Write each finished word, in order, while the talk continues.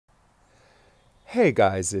Hey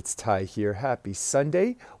guys, it's Ty here. Happy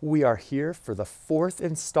Sunday. We are here for the fourth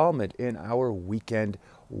installment in our weekend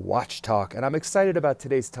watch talk. And I'm excited about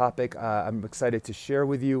today's topic. I'm excited to share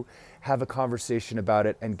with you, have a conversation about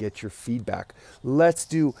it, and get your feedback. Let's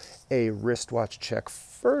do a wristwatch check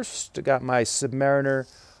first. I got my Submariner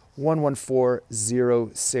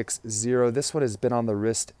 114060. This one has been on the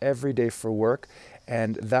wrist every day for work,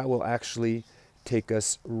 and that will actually take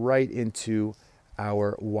us right into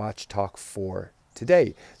our watch talk for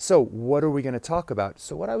today. So, what are we going to talk about?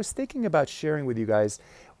 So, what I was thinking about sharing with you guys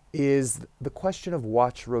is the question of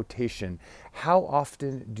watch rotation. How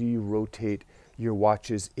often do you rotate your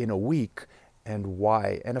watches in a week, and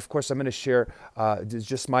why? And of course, I'm going to share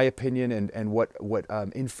just my opinion and what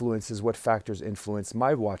influences, what factors influence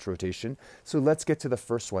my watch rotation. So let's get to the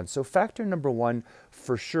first one. So factor number one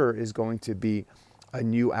for sure is going to be a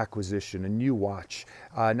new acquisition, a new watch.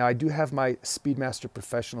 Now I do have my Speedmaster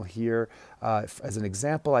Professional here as an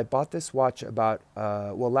example. I bought this watch about,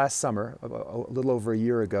 last summer, a little over a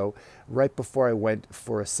year ago, right before I went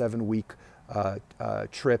for a 7-week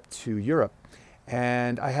trip to Europe.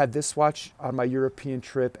 And I had this watch on my European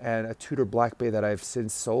trip and a Tudor Black Bay that I've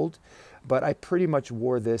since sold. But I pretty much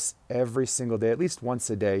wore this every single day, at least once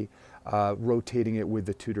a day, rotating it with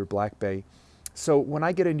the Tudor Black Bay. So when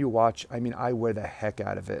I get a new watch, I mean, I wear the heck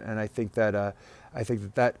out of it, and I think that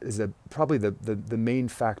that is probably the main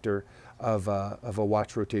factor of a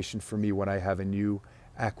watch rotation for me when I have a new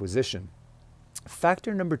acquisition.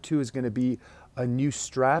 Factor number two is going to be a new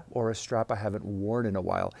strap or a strap I haven't worn in a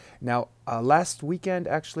while. Now, last weekend,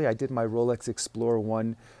 actually, I did my Rolex Explorer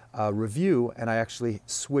 1 review, and I actually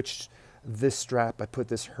switched this strap. I put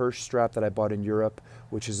this Hirsch strap that I bought in Europe,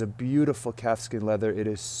 which is a beautiful calfskin leather. It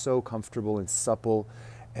is so comfortable and supple.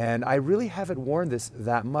 And I really haven't worn this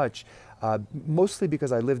that much, mostly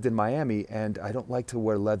because I lived in Miami and I don't like to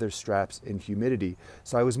wear leather straps in humidity.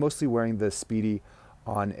 So I was mostly wearing the Speedy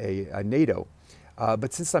on a NATO.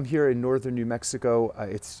 But since I'm here in northern New Mexico,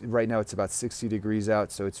 right now it's about 60 degrees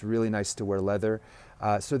out, so it's really nice to wear leather.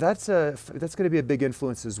 So that's going to be a big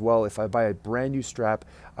influence as well. If I buy a brand new strap,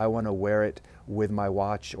 I want to wear it with my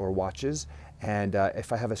watch or watches. And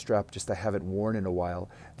if I have a strap just I haven't worn in a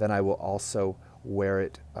while, then I will also wear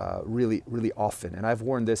it really, really often. And I've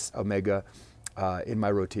worn this Omega in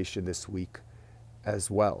my rotation this week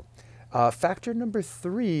as well. Factor number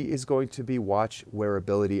three is going to be watch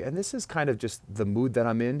wearability. And this is kind of just the mood that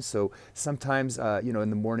I'm in. So sometimes, in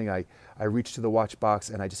the morning, I reach to the watch box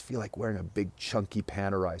and I just feel like wearing a big chunky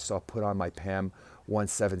Panerai. So I'll put on my PAM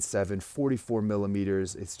 177, 44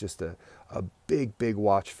 millimeters. It's just a big, big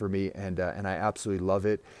watch for me, and I absolutely love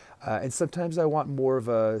it. And sometimes I want more of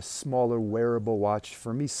a smaller wearable watch.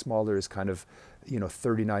 For me, smaller is kind of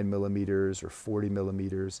 39 millimeters or 40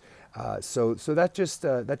 millimeters. So that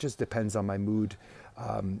just depends on my mood,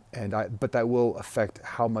 but that will affect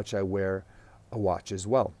how much I wear a watch as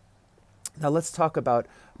well. Now let's talk about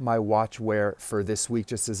my watch wear for this week,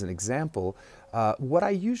 just as an example. What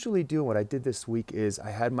I usually do, what I did this week is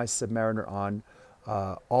I had my Submariner on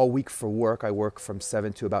all week for work. I work from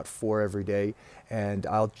 7 to about 4 every day, and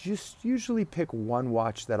I'll just usually pick one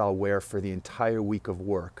watch that I'll wear for the entire week of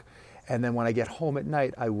work. And then when I get home at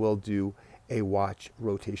night, I will do a watch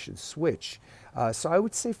rotation switch. So I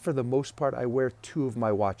would say for the most part, I wear 2 of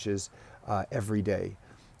my watches every day.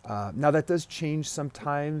 Now that does change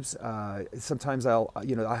sometimes. Sometimes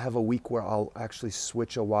I have a week where I'll actually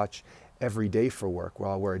switch a watch every day for work, where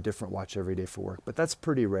I'll wear a different watch every day for work. But that's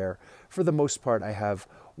pretty rare. For the most part, I have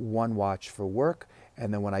one watch for work,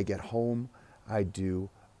 and then when I get home, I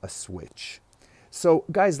do a switch. So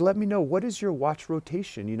guys, let me know, what is your watch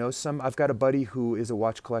rotation? I've got a buddy who is a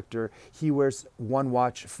watch collector. He wears one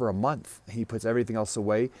watch for a month. He puts everything else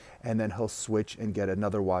away, and then he'll switch and get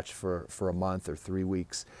another watch for a month or 3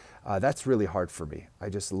 weeks. That's really hard for me. I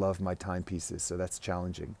just love my timepieces, so that's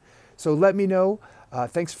challenging. So let me know.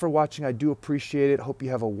 Thanks for watching. I do appreciate it. Hope you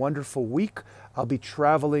have a wonderful week. I'll be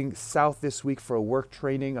traveling south this week for a work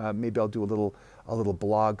training. Maybe I'll do a little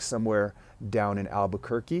blog somewhere down in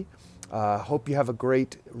Albuquerque. Hope you have a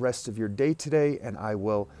great rest of your day today, and I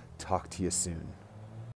will talk to you soon.